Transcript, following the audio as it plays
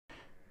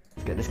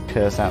Let's get this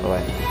curse out of the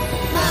way.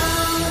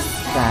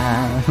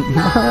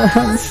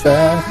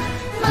 Monster,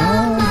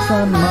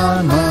 monster,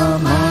 monster,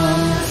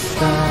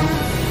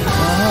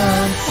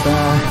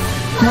 monster,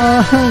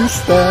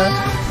 monster.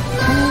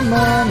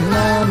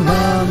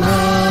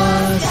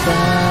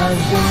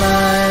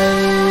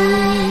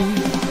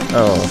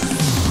 Oh.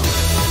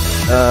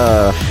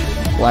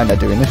 Why am I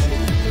doing this?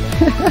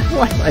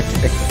 Why am I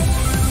doing this?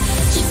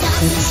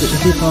 It's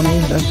easy for me,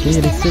 okay,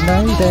 it's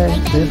tonight,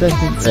 it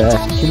doesn't,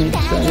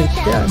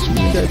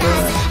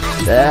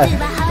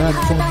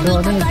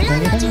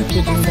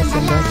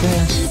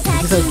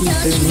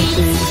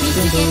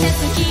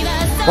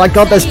 my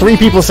god, there's 3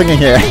 people singing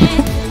here!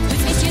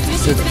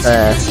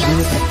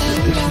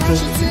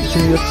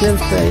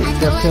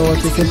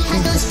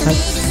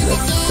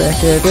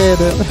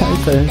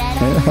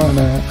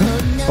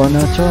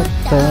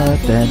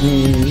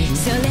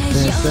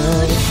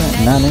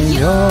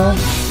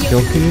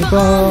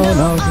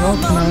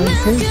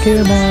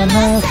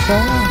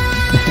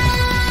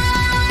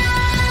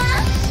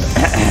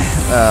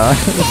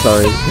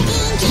 Sorry.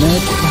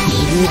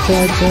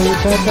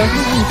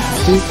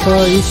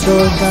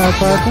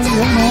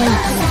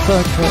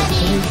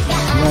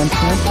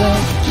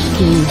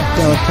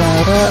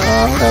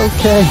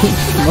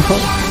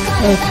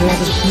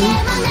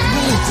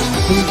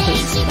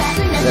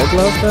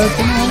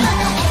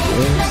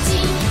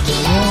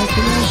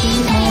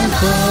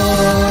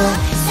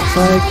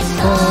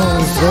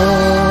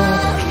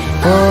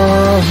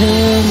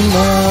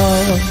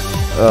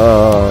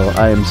 Oh,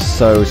 I am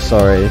so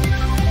sorry.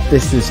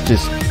 This is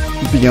just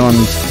beyond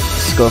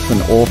scuff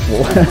and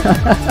awful.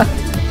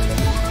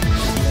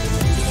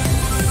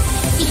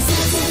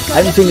 I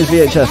haven't seen this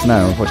VHS,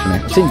 no, unfortunately.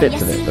 I've seen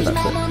bits of it, but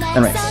that's it.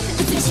 Anyway.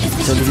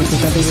 So did you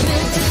think that'd be good?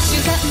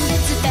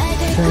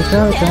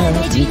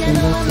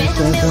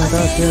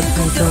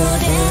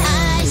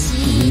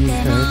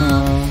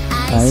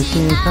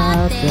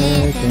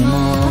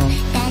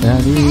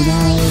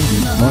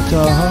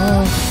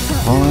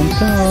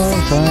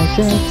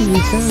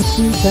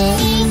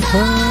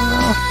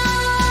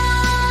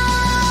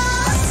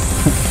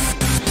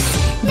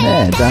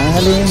 Yeah,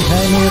 darling,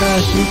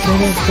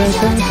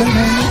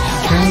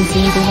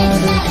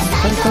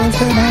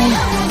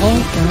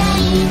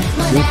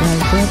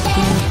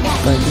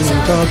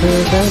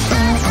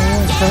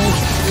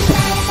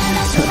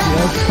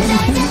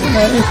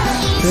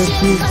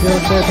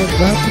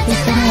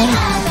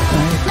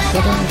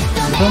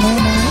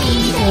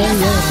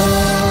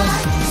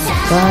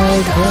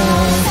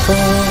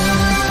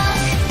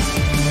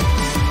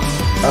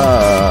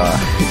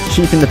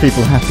 keeping the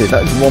people happy,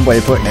 that's one way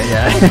of putting it,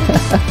 yeah.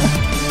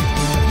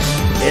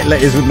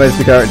 It is with most of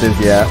the characters,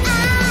 yeah.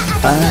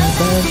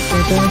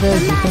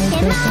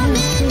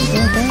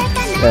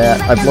 Yeah,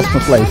 I've lost my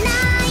place.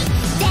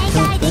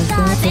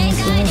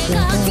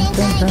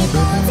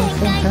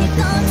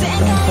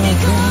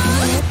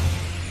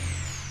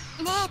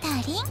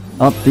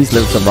 Oh, these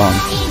lyrics are wrong.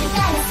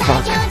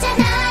 Fuck.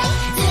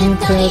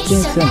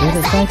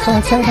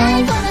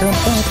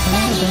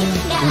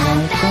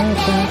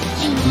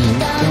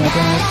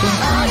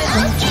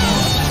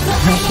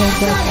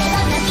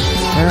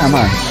 Where am I?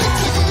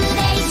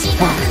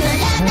 Fuck.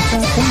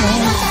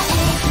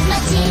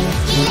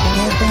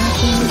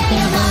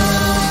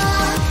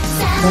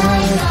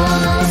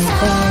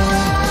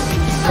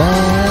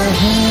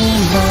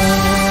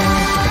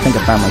 I think I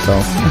found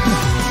myself.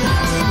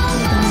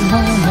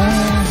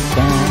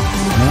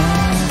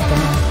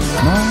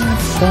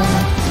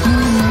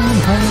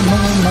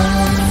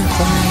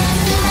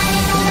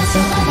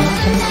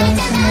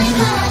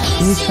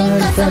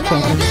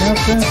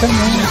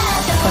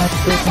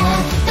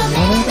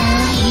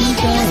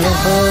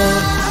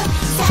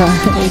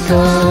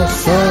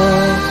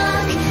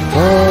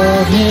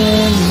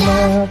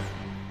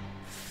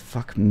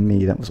 Fuck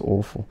me, that was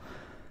awful.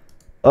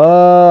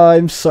 Oh,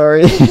 I'm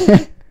sorry.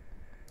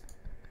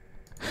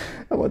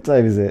 What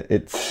time is it?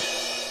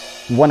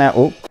 It's 1 hour.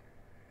 Oh,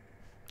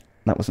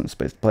 that wasn't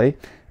supposed to play.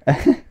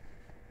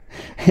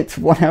 It's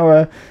 1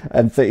 hour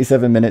and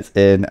 37 minutes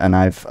in, and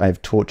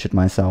I've tortured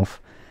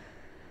myself.